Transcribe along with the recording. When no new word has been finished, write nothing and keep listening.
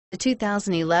The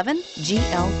 2011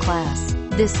 GL-Class.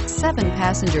 This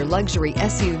 7-passenger luxury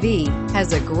SUV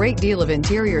has a great deal of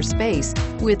interior space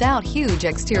without huge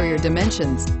exterior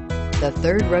dimensions. The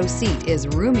third row seat is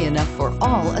roomy enough for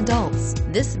all adults.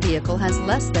 This vehicle has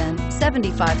less than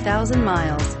 75,000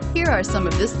 miles. Here are some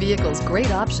of this vehicle's great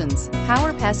options: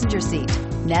 power passenger seat,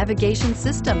 navigation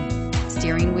system,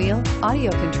 steering wheel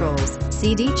audio controls,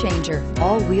 CD changer,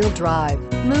 all-wheel drive,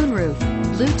 moonroof,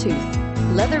 Bluetooth,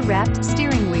 leather-wrapped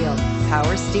steering wheel,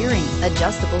 power steering,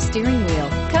 adjustable steering wheel.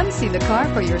 Come see the car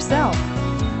for yourself.